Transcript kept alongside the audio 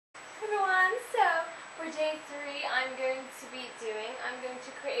day 3 I'm going to be doing, I'm going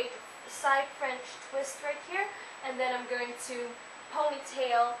to create a side French twist right here, and then I'm going to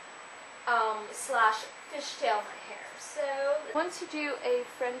ponytail slash fishtail my hair. So once you do a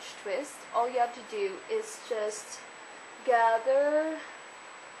French twist, all you have to do is just gather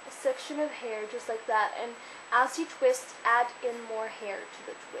a section of hair just like that, and as you twist, add in more hair to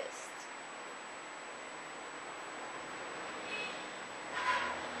the twist.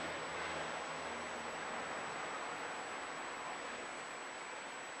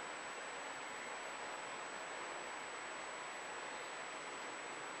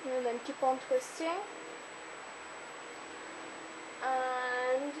 And then keep on twisting.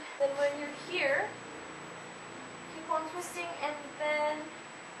 And then when you're here, keep on twisting and then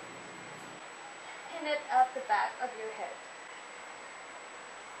pin it at the back of your head.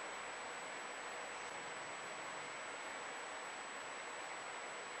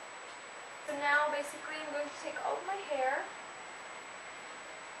 So now basically I'm going to take all of my hair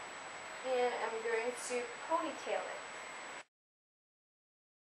and I'm going to ponytail it.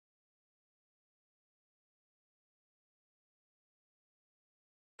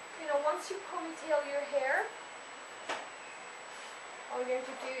 Once you ponytail your hair, all you're going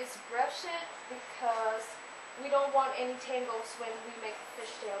to do is brush it because we don't want any tangles when we make the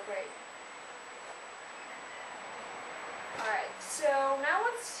fishtail braid. Alright, so now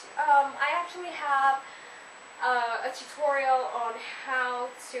I actually have a tutorial on how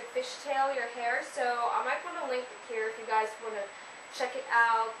to fishtail your hair, so I might want to link it here if you guys want to check it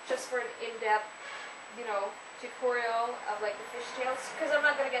out just for an in-depth, tutorial of like the fishtails, because I'm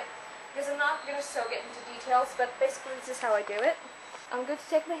not going to so get into details, but basically this is how I do it. I'm going to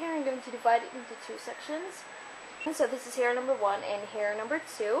take my hair and I'm going to divide it into 2 sections. And so this is hair number 1 and hair number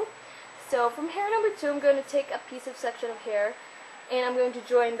 2. So from hair number 2, I'm going to take a piece of section of hair and I'm going to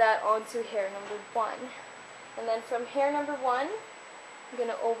join that onto hair number 1. And then from hair number 1, I'm going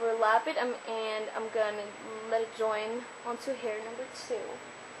to overlap it and I'm going to let it join onto hair number 2.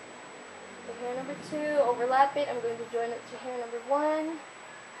 So hair number 2, overlap it, I'm going to join it to hair number 1.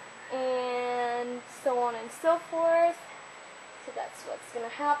 And so on and so forth. So that's what's going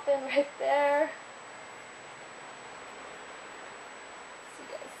to happen right there. So you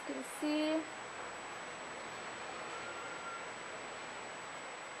guys can see.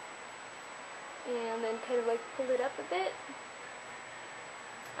 And then kind of like pull it up a bit.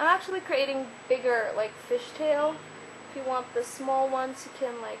 I'm actually creating bigger like fishtail. If you want the small ones, you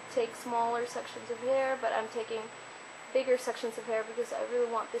can like take smaller sections of hair, but I'm taking bigger sections of hair because I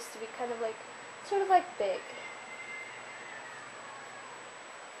really want this to be kind of like, sort of like big.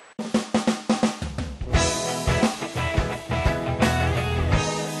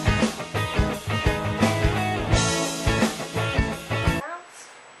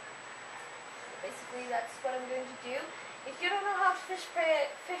 Basically that's what I'm going to do. If you don't know how to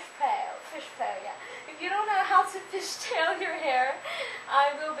fishtail, if you don't know how to fishtail your hair,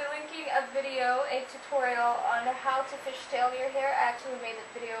 I will be linking a video, a tutorial on how to fishtail your hair. I actually made that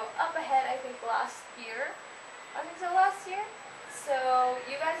video up ahead, I think last year. I think so, last year. So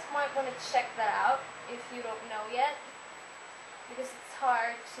you guys might want to check that out if you don't know yet, because it's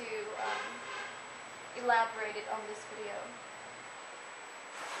hard to elaborate it on this video.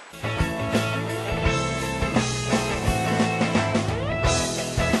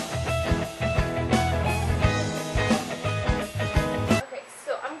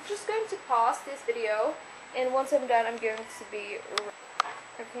 Pause this video, and once I'm done, I'm going to be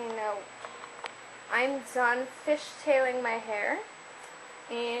okay. Now I'm done fishtailing my hair,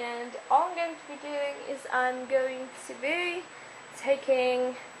 and all I'm going to be doing is I'm going to be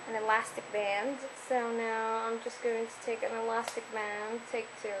taking an elastic band. So now I'm just going to take an elastic band, take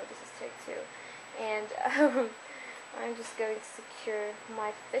 2, this is take 2, and I'm just going to secure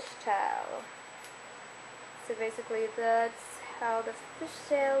my fishtail. So basically that's how the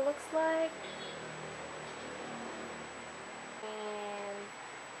fishtail looks like, and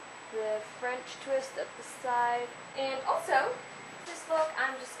the French twist at the side. And also, this look,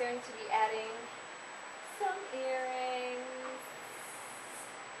 I'm just going to be adding some earrings.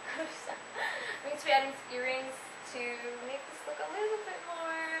 I'm going to be adding some earrings to make this look a little bit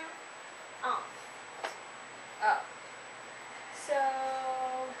more up. So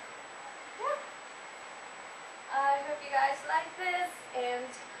yeah, I hope you guys like this, and